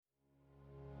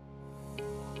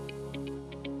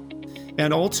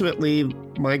And ultimately,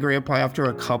 my grandpa, after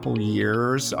a couple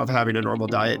years of having a normal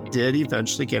diet, did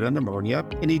eventually get a pneumonia,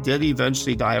 and he did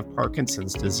eventually die of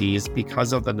Parkinson's disease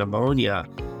because of the pneumonia.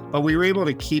 But we were able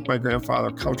to keep my grandfather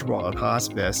comfortable on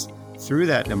hospice through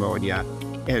that pneumonia.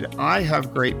 And I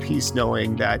have great peace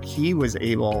knowing that he was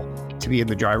able to be in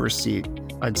the driver's seat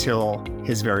until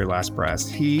his very last breath.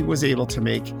 He was able to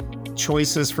make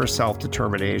choices for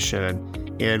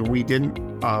self-determination, and we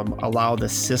didn't allow the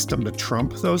system to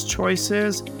trump those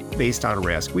choices based on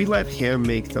risk. We let him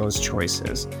make those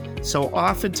choices. So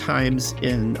oftentimes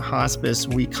in hospice,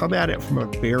 we come at it from a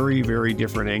very, very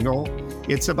different angle.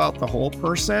 It's about the whole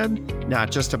person,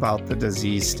 not just about the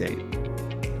disease state.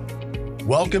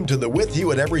 Welcome to the With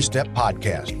You at Every Step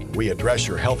podcast. We address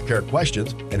your healthcare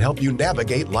questions and help you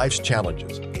navigate life's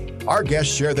challenges. Our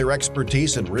guests share their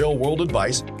expertise and real-world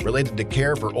advice related to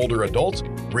care for older adults,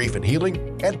 grief and healing,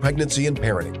 and pregnancy and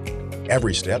parenting.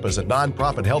 Every Step is a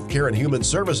nonprofit healthcare and human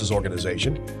services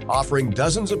organization offering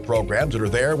dozens of programs that are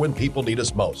there when people need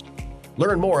us most.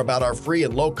 Learn more about our free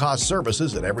and low-cost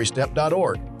services at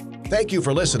everystep.org. Thank you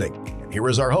for listening. And here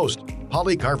is our host,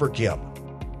 Holly Carver-Kim.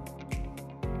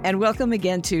 And welcome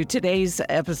again to today's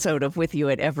episode of With You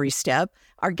at Every Step.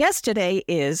 Our guest today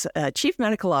is Chief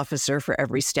Medical Officer for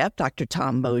Every Step, Dr.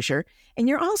 Tom Mosier. And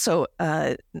you're also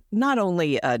not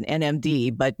only an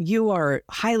NMD, but you are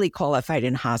highly qualified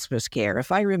in hospice care.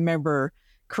 If I remember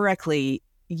correctly,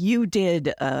 you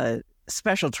did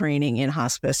special training in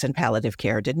hospice and palliative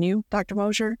care, didn't you, Dr.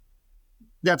 Mosier?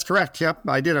 That's correct. Yep.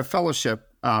 I did a fellowship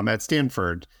at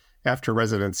Stanford after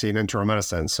residency in internal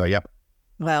medicine. So, yep.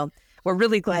 Well, we're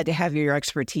really glad to have your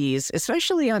expertise,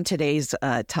 especially on today's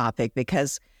topic,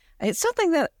 because it's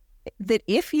something that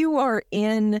if you are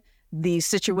in the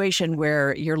situation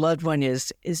where your loved one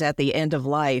is at the end of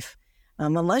life,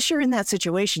 unless you're in that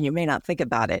situation, you may not think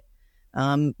about it.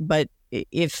 But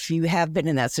if you have been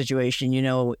in that situation, you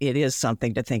know it is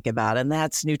something to think about, and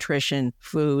that's nutrition,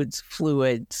 foods,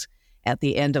 fluids at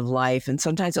the end of life. And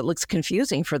sometimes it looks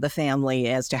confusing for the family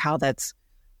as to how that's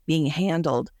being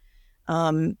handled.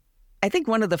 I think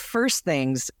one of the first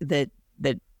things that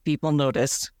people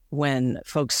notice when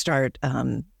folks start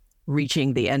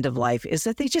reaching the end of life is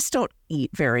that they just don't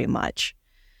eat very much.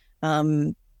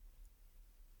 Why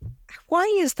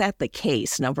is that the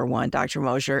case, number one, Dr.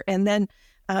 Mosier? And then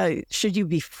should you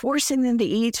be forcing them to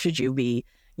eat? Should you be,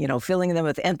 filling them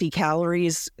with empty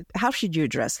calories? How should you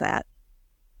address that?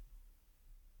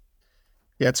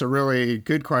 Yeah, it's a really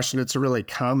good question. It's a really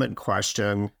common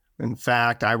question. In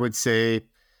fact, I would say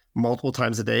multiple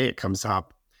times a day it comes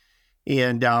up.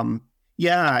 And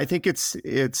I think it's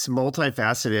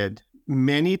multifaceted.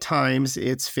 Many times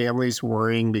it's families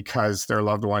worrying because their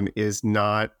loved one is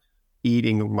not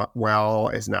eating well,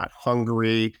 is not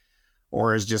hungry,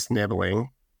 or is just nibbling.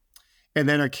 And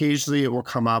then occasionally it will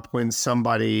come up when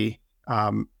somebody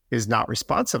is not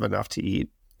responsive enough to eat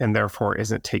and therefore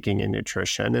isn't taking in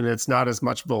nutrition. And it's not as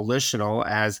much volitional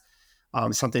as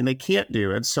something they can't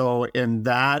do. And so in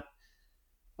that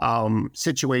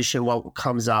situation, what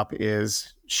comes up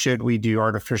is, should we do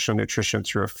artificial nutrition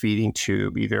through a feeding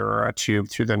tube, either a tube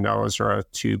through the nose or a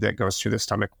tube that goes through the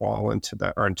stomach wall into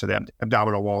the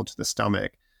abdominal wall to the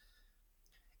stomach?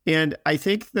 And I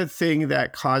think the thing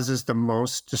that causes the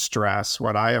most distress,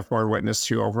 what I have borne witness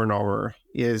to over and over,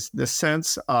 is the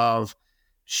sense of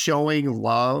showing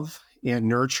love and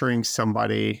nurturing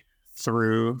somebody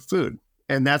through food.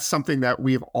 And that's something that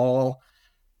we've all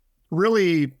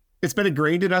really, it's been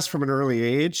ingrained in us from an early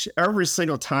age. Every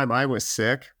single time I was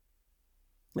sick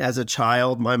as a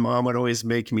child, my mom would always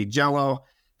make me Jell-O.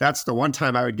 That's the one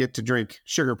time I would get to drink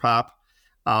sugar pop.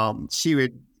 She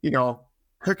would,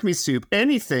 cook me soup,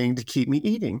 anything to keep me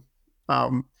eating.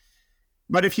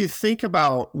 But if you think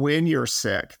about when you're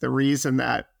sick, the reason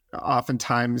that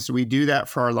oftentimes we do that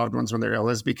for our loved ones when they're ill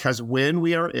is because when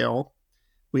we are ill,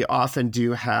 we often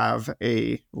do have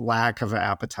a lack of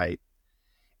appetite.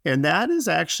 And that is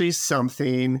actually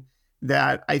something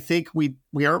that I think we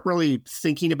aren't really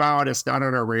thinking about. It's not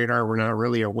on our radar. We're not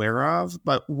really aware of.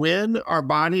 But when our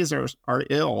bodies are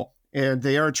ill and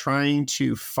they are trying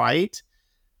to fight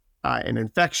an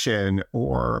infection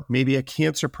or maybe a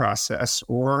cancer process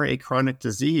or a chronic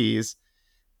disease,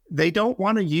 they don't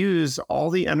want to use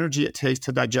all the energy it takes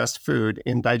to digest food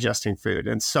in digesting food.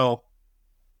 And so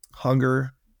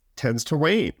hunger tends to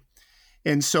wane.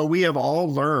 And so we have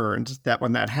all learned that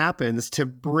when that happens, to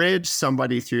bridge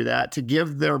somebody through that, to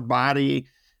give their body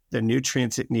the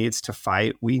nutrients it needs to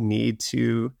fight, we need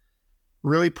to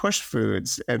really push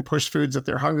foods that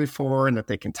they're hungry for and that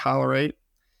they can tolerate.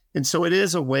 And so it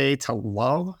is a way to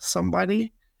love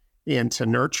somebody and to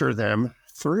nurture them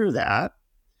through that.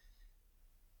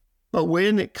 But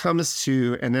when it comes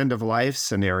to an end of life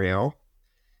scenario,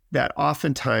 that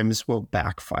oftentimes will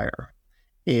backfire.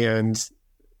 And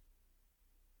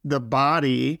the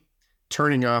body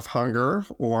turning off hunger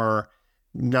or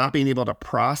not being able to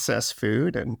process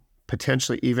food, and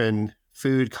potentially even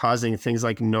food causing things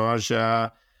like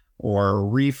nausea or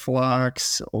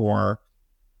reflux or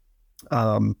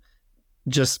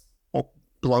just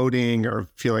bloating or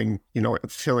feeling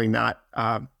not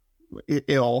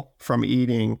ill from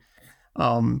eating.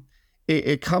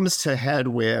 It comes to head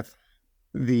with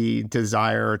the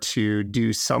desire to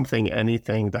do something,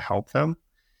 anything to help them.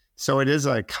 So it is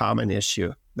a common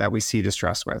issue that we see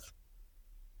distress with.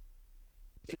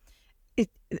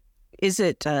 Is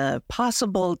it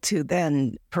possible to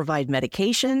then provide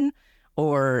medication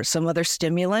or some other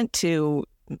stimulant to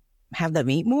have them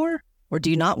eat more? Or do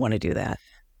you not want to do that?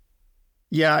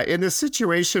 Yeah, in a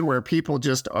situation where people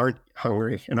just aren't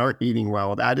hungry and aren't eating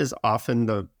well, that is often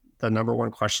the number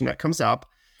one question that comes up.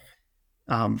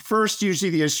 First, usually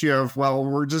the issue of, well,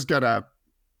 we're just going to,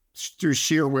 through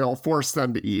sheer will, force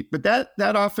them to eat. But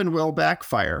that often will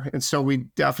backfire. And so we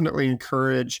definitely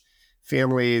encourage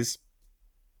families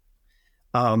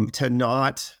to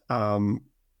not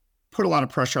put a lot of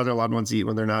pressure on their loved ones to eat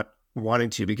when they're not wanting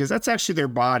to, because that's actually their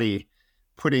body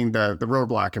putting the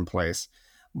roadblock in place.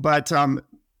 But, the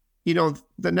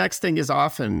next thing is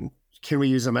often, can we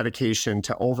use a medication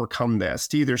to overcome this,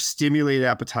 to either stimulate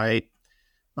appetite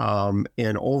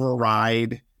and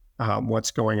override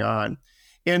what's going on?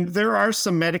 And there are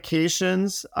some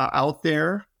medications out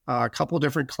there, a couple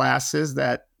different classes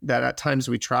that at times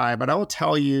we try. But I will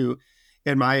tell you,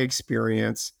 in my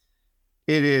experience,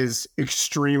 it is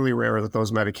extremely rare that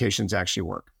those medications actually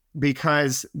work,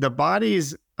 because the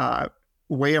body's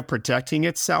way of protecting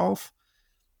itself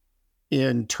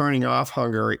in turning off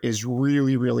hunger is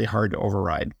really, really hard to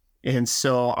override. And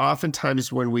so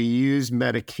oftentimes when we use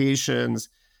medications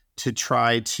to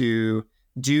try to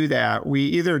do that, we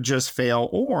either just fail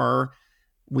or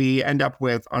we end up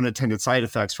with unintended side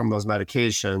effects from those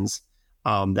medications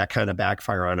that kind of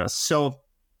backfire on us. So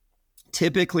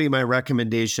typically my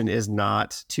recommendation is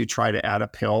not to try to add a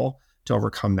pill to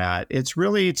overcome that. It's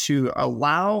really to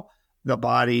allow the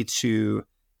body to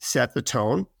set the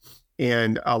tone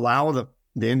and allow the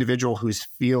individual who's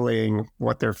feeling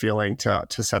what they're feeling to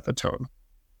set the tone.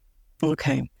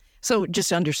 Okay. So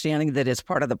just understanding that it's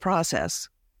part of the process.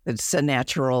 It's a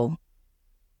natural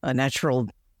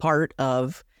part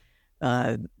of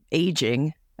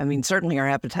aging. I mean, certainly our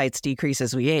appetites decrease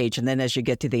as we age. And then as you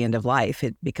get to the end of life,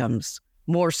 it becomes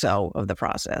more so of the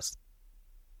process.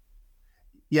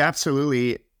 Yeah,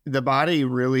 absolutely. The body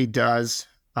really does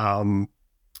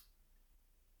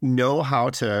know how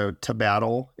to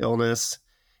battle illness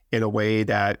in a way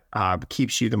that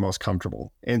keeps you the most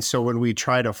comfortable. And so when we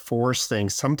try to force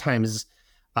things, sometimes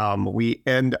we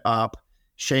end up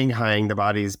shanghaiing the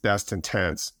body's best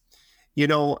intents.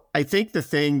 I think the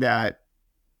thing that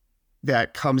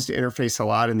comes to interface a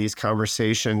lot in these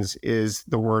conversations is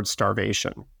the word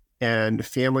starvation, and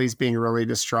families being really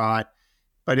distraught.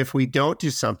 But if we don't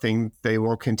do something, they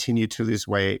will continue to lose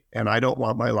weight. And I don't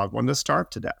want my loved one to starve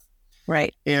to death.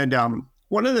 Right. And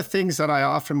one of the things that I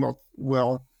often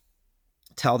will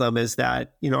tell them is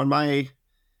that, in my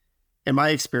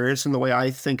experience and the way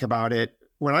I think about it,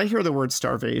 when I hear the word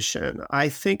starvation, I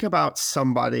think about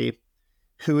somebody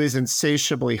who is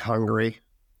insatiably hungry,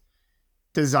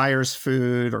 desires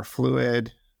food or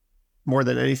fluid more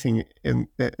than anything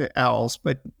else,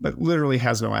 but literally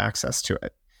has no access to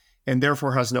it, and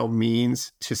therefore has no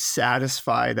means to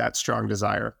satisfy that strong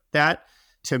desire. That,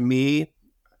 to me,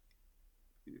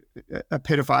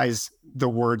 epitomizes the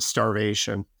word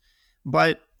starvation.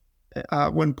 But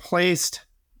when placed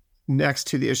next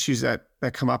to the issues that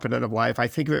come up at end of life, I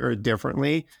think of it very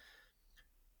differently.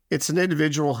 It's an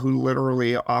individual who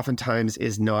literally oftentimes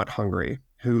is not hungry,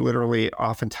 who literally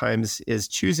oftentimes is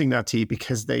choosing not to eat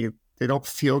because they don't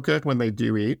feel good when they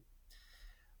do eat.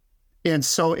 And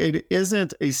so it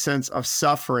isn't a sense of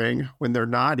suffering when they're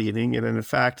not eating. And in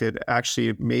fact, it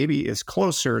actually maybe is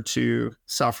closer to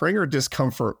suffering or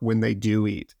discomfort when they do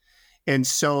eat. And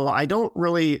so I don't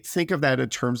really think of that in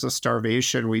terms of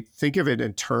starvation. We think of it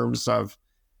in terms of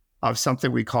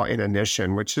something we call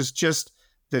inanition, which is just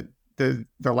the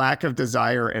lack of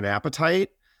desire and appetite,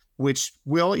 which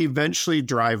will eventually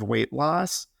drive weight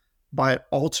loss, but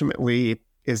ultimately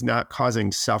is not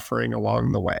causing suffering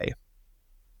along the way.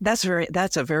 That's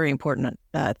a very important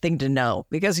thing to know,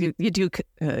 because you do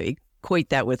equate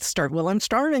that with well, I'm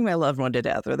starving my loved one to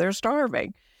death, or they're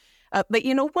starving. But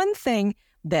one thing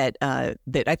that I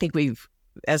think we've,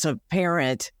 as a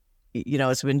parent,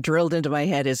 it's been drilled into my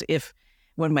head is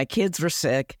when my kids were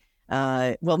sick,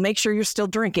 Well, make sure you're still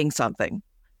drinking something.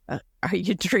 Are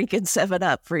you drinking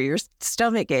 7-Up for your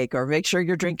stomach ache, or make sure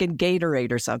you're drinking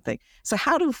Gatorade or something? So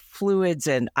how do fluids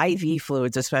and IV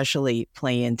fluids especially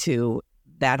play into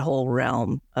that whole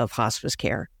realm of hospice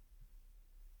care?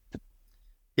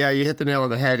 Yeah, you hit the nail on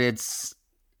the head. It's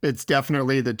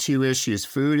definitely the two issues.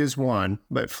 Food is one,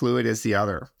 but fluid is the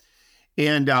other.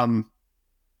 And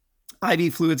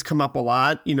IV fluids come up a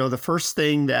lot. The first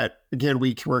thing that, again,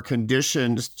 we're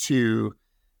conditioned to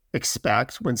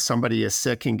expect when somebody is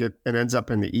sick and ends up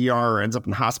in the ER or ends up in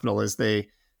the hospital is they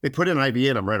put an IV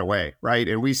in them right away, right?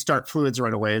 And we start fluids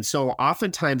right away. And so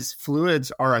oftentimes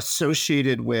fluids are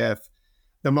associated with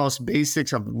the most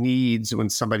basics of needs when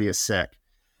somebody is sick.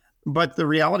 But the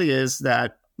reality is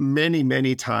that many,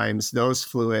 many times those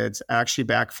fluids actually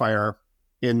backfire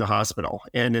in the hospital.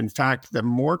 And in fact, the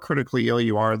more critically ill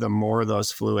you are, the more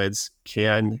those fluids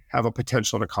can have a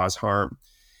potential to cause harm.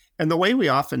 And the way we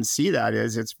often see that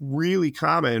is it's really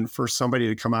common for somebody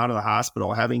to come out of the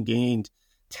hospital having gained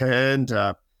 10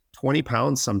 to 20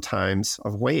 pounds sometimes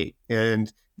of weight.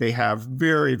 And they have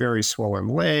very, very swollen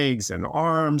legs and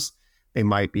arms. They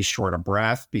might be short of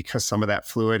breath because some of that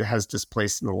fluid has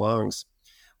displaced in the lungs.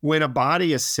 When a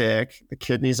body is sick, the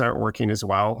kidneys aren't working as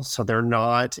well, so they're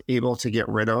not able to get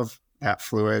rid of that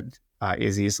fluid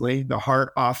as easily. The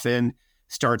heart often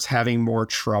starts having more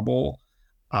trouble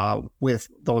with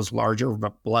those larger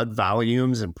blood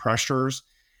volumes and pressures.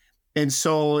 And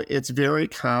so it's very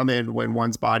common when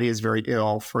one's body is very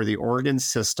ill for the organ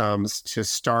systems to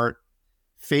start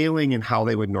failing in how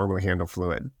they would normally handle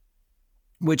fluid,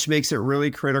 which makes it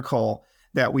really critical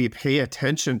that we pay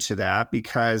attention to that,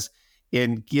 because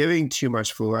in giving too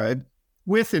much fluid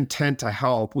with intent to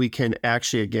help, we can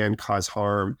actually, again, cause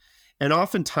harm. And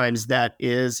oftentimes that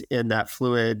is in that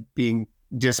fluid being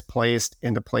displaced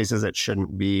into places it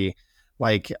shouldn't be,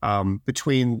 like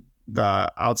between the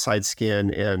outside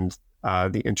skin and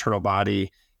the internal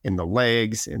body, in the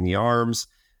legs, in the arms.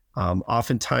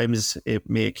 Oftentimes it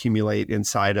may accumulate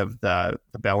inside of the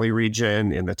belly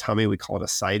region, in the tummy. We call it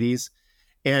ascites.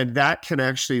 And that can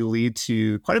actually lead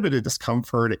to quite a bit of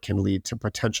discomfort. It can lead to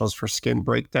potentials for skin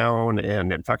breakdown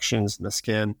and infections in the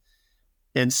skin.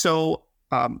 And so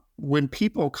when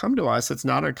people come to us, it's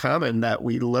not uncommon that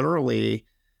we literally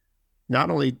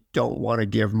not only don't want to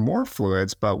give more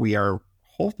fluids, but we are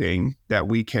hoping that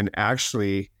we can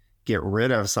actually get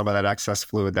rid of some of that excess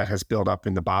fluid that has built up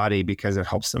in the body because it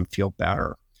helps them feel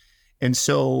better. And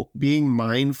so being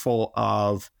mindful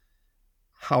of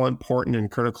how important and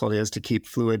critical it is to keep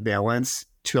fluid balance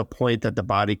to a point that the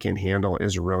body can handle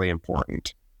is really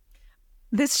important.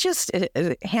 This just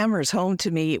hammers home to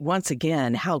me once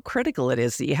again how critical it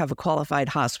is that you have a qualified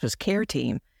hospice care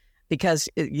team, because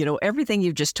everything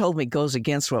you've just told me goes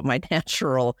against what my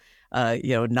natural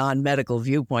non-medical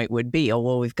viewpoint would be. Oh,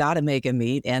 well, we've got to make them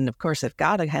eat, and of course they've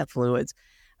got to have fluids.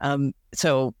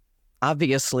 So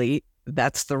obviously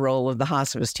that's the role of the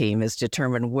hospice team, is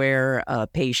determine where a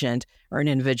patient or an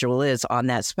individual is on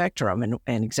that spectrum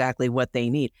and exactly what they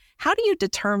need. How do you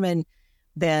determine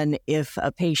then if a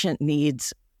patient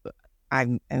needs,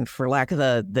 and for lack of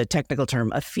the technical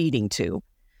term, a feeding tube?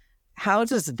 How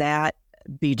does that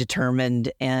be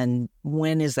determined, and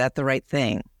when is that the right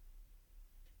thing?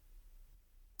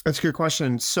 That's a good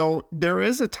question. So there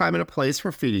is a time and a place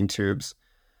for feeding tubes.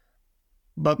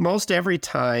 But most every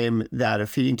time that a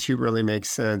feeding tube really makes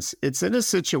sense, it's in a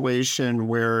situation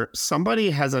where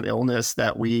somebody has an illness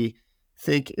that we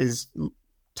think is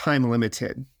time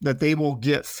limited, that they will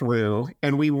get through.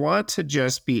 And we want to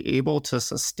just be able to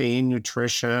sustain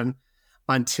nutrition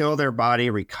until their body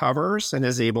recovers and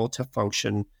is able to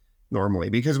function normally,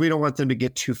 because we don't want them to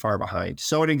get too far behind.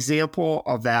 So an example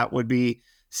of that would be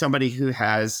somebody who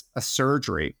has a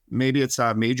surgery. Maybe it's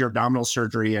a major abdominal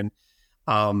surgery, and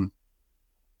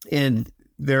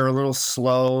they're a little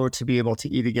slow to be able to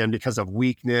eat again because of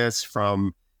weakness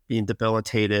from being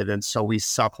debilitated. And so we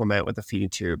supplement with a feeding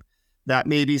tube. That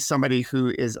may be somebody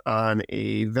who is on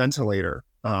a ventilator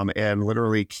and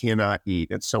literally cannot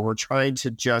eat. And so we're trying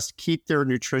to just keep their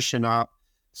nutrition up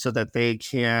so that they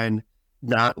can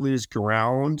not lose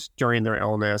ground during their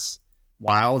illness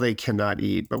while they cannot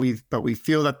eat. But we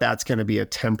feel that that's going to be a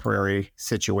temporary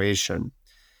situation.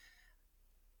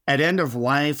 At end of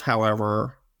life,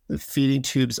 however, the feeding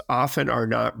tubes often are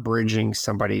not bridging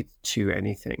somebody to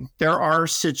anything. There are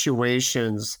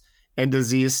situations and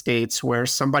disease states where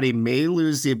somebody may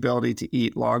lose the ability to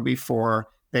eat long before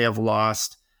they have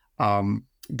lost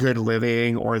good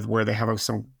living, or where they have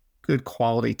some good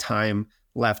quality time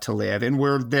left to live. And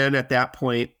we're then at that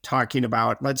point talking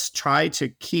about, let's try to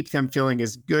keep them feeling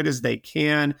as good as they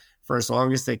can for as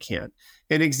long as they can.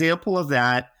 An example of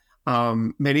that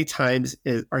many times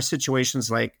are situations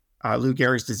like Lou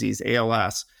Gehrig's disease,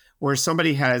 ALS, where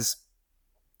somebody has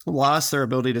lost their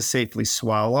ability to safely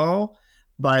swallow,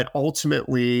 but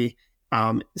ultimately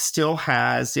still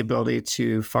has the ability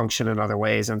to function in other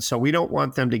ways. And so we don't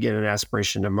want them to get an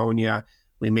aspiration pneumonia.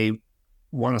 We may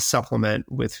want to supplement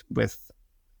with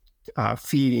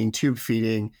tube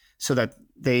feeding, so that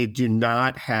they do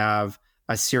not have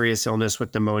a serious illness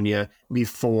with pneumonia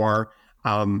before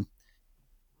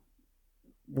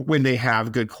when they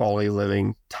have good quality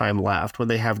living time left, when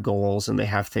they have goals and they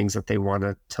have things that they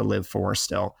want to live for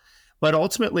still. But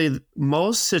ultimately,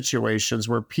 most situations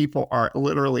where people are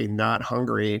literally not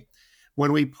hungry,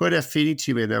 when we put a feeding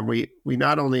tube in them, we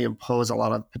not only impose a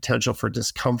lot of potential for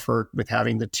discomfort with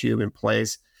having the tube in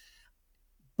place,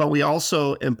 but we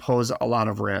also impose a lot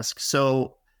of risk.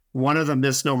 So one of the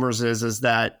misnomers is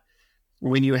that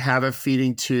when you have a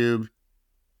feeding tube,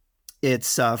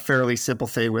 it's a fairly simple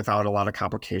thing without a lot of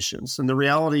complications. And the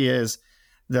reality is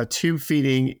the tube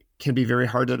feeding can be very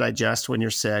hard to digest when you're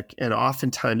sick, and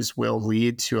oftentimes will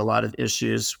lead to a lot of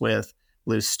issues with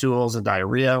loose stools and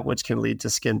diarrhea, which can lead to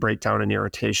skin breakdown and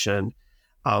irritation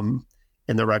in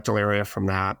the rectal area from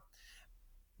that.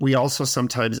 We also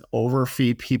sometimes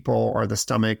overfeed people, or the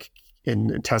stomach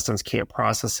and intestines can't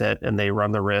process it, and they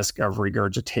run the risk of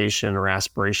regurgitation or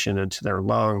aspiration into their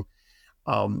lung.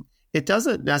 It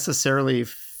doesn't necessarily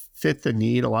fit the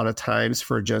need a lot of times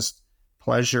for just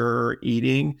pleasure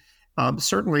eating.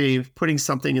 Certainly putting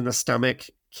something in the stomach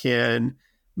can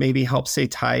maybe help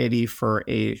satiety for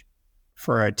a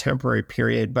temporary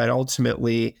period, but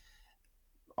ultimately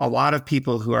a lot of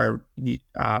people who are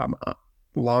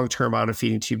long-term on a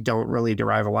feeding tube don't really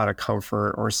derive a lot of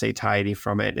comfort or satiety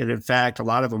from it. And in fact, a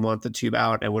lot of them want the tube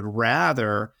out and would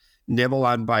rather nibble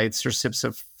on bites or sips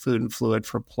of food and fluid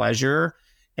for pleasure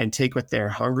and take what they're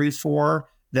hungry for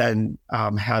than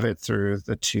have it through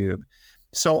the tube.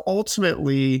 So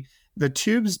ultimately, the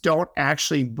tubes don't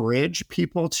actually bridge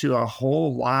people to a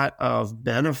whole lot of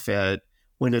benefit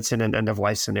when it's in an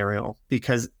end-of-life scenario,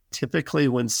 because typically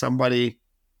when somebody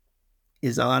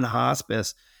is on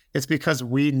hospice, it's because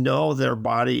we know their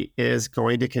body is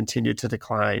going to continue to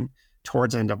decline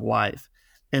towards end of life.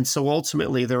 And so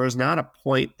ultimately, there is not a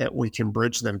point that we can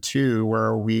bridge them to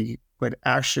where we would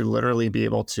actually literally be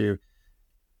able to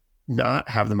not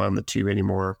have them on the tube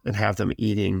anymore and have them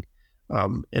eating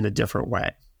in a different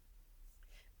way.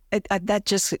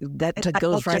 That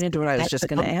goes right into what I was just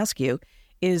going to ask you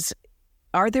is,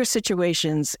 are there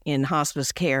situations in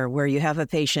hospice care where you have a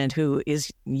patient who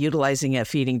is utilizing a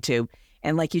feeding tube,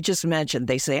 and like you just mentioned,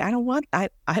 they say, I want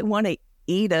to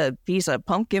eat a piece of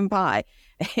pumpkin pie,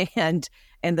 and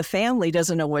the family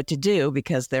doesn't know what to do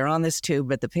because they're on this tube,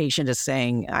 but the patient is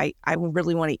saying, I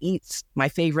really want to eat my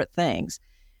favorite things.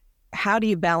 How do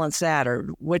you balance that, or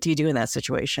what do you do in that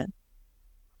situation?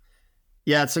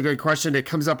 Yeah, it's a good question. It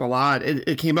comes up a lot.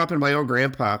 It came up in my own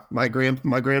grandpa. My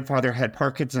grandfather had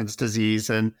Parkinson's disease,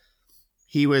 and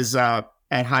he was at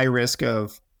high risk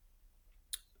of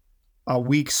a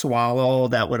weak swallow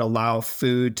that would allow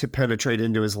food to penetrate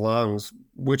into his lungs,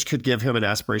 which could give him an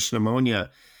aspiration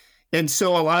pneumonia. And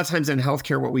so a lot of times in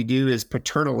healthcare, what we do is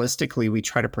paternalistically, we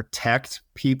try to protect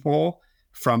people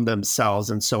from themselves.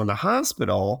 And so in the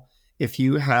hospital, if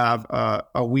you have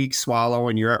a weak swallow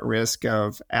and you're at risk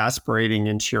of aspirating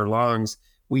into your lungs,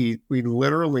 we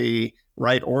literally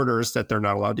write orders that they're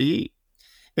not allowed to eat.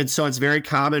 And so it's very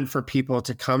common for people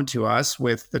to come to us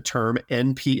with the term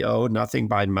NPO, nothing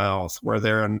by mouth, where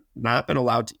they're not been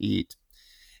allowed to eat.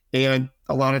 And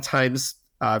a lot of times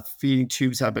feeding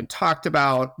tubes have been talked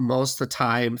about. Most of the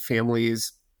time,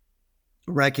 families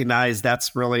recognize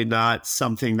that's really not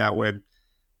something that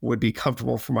would be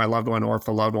comfortable for my loved one, or if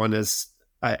the loved one is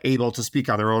able to speak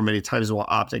on their own, many times will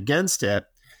opt against it.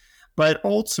 But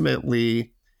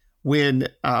ultimately, when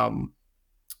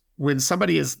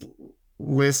somebody is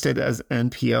listed as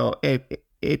NPO,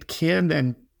 it can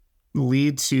then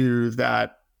lead to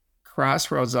that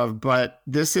crossroads of, but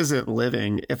this isn't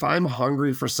living. If I'm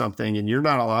hungry for something and you're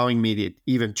not allowing me to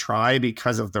even try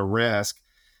because of the risk,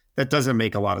 that doesn't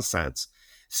make a lot of sense.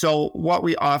 So what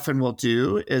we often will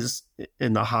do is,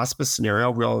 in the hospice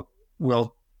scenario,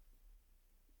 we'll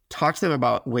talk to them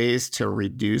about ways to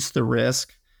reduce the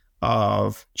risk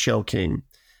of choking,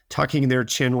 tucking their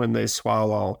chin when they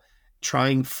swallow,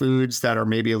 trying foods that are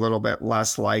maybe a little bit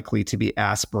less likely to be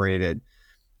aspirated,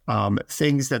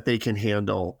 things that they can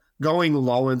handle, going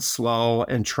low and slow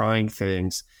and trying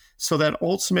things, so that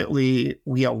ultimately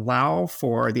we allow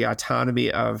for the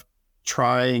autonomy of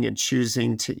trying and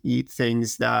choosing to eat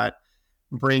things that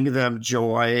bring them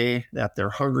joy, that they're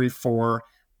hungry for.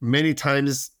 Many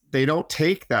times they don't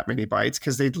take that many bites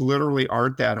because they literally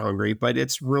aren't that hungry, but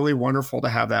it's really wonderful to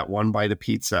have that one bite of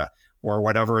pizza or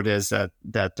whatever it is that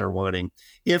they're wanting.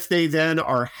 If they then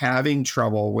are having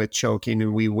trouble with choking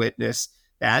and we witness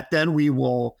that, then we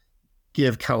will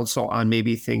give counsel on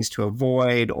maybe things to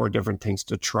avoid or different things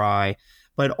to try.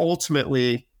 But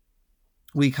ultimately,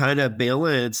 we kind of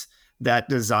balance that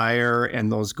desire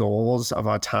and those goals of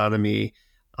autonomy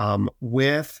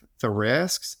with the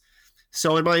risks.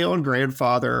 So in my own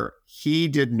grandfather, he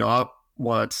did not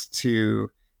want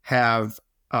to have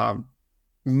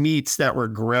meats that were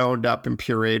ground up and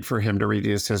pureed for him to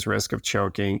reduce his risk of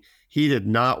choking. He did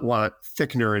not want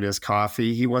thickener in his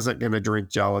coffee. He wasn't going to drink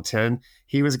gelatin.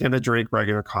 He was going to drink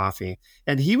regular coffee.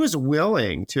 And he was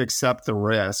willing to accept the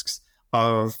risks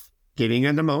of getting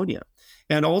a pneumonia.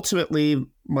 And ultimately,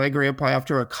 my grandpa,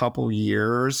 after a couple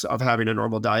years of having a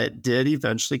normal diet, did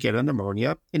eventually get a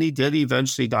pneumonia. And he did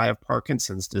eventually die of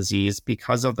Parkinson's disease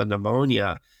because of the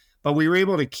pneumonia. But we were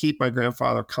able to keep my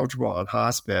grandfather comfortable on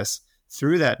hospice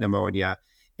through that pneumonia.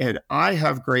 And I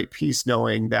have great peace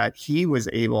knowing that he was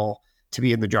able to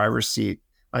be in the driver's seat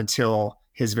until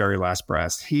his very last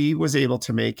breath. He was able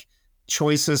to make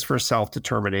choices for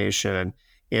self-determination,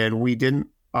 and we didn't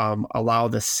allow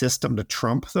the system to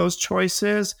trump those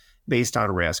choices based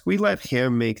on risk. We let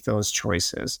him make those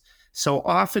choices. So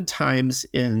oftentimes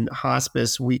in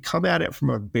hospice, we come at it from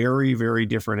a very, very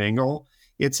different angle.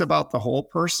 It's about the whole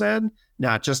person,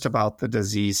 not just about the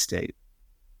disease state.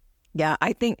 Yeah,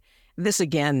 I think this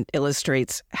again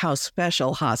illustrates how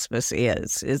special hospice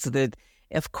is that,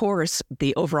 of course,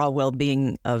 the overall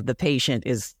well-being of the patient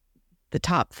is the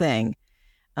top thing,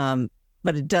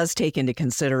 but it does take into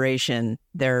consideration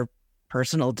their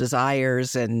personal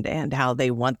desires and how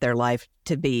they want their life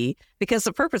to be, because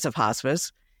the purpose of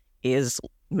hospice is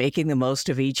making the most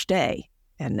of each day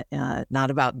and not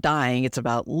about dying. It's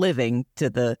about living to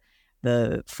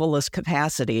the fullest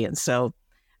capacity. And so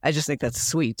I just think that's a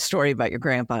sweet story about your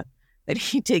grandpa, that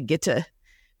he didn't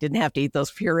have to eat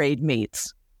those pureed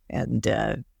meats. And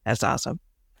that's awesome.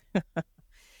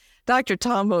 Dr.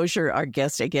 Tom Mosher, our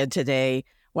guest again today.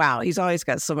 Wow, he's always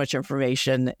got so much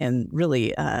information. And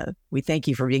really, we thank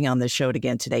you for being on the show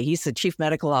again today. He's the Chief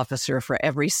Medical Officer for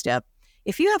Every Step.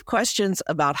 If you have questions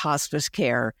about hospice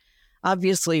care,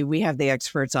 obviously we have the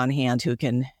experts on hand who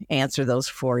can answer those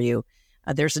for you.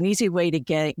 There's an easy way to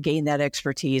gain that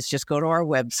expertise. Just go to our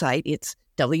website. It's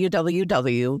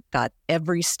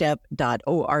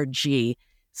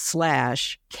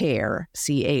www.everystep.org/care,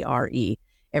 C-A-R-E,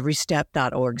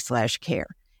 everystep.org/care.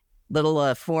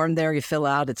 Little form there you fill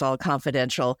out. It's all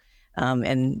confidential.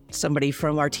 And somebody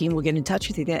from our team will get in touch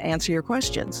with you to answer your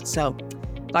questions. So,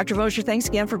 Dr. Mosher, thanks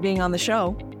again for being on the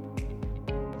show.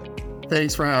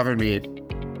 Thanks for having me.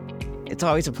 It's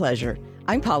always a pleasure.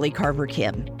 I'm Polly Carver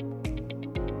Kim.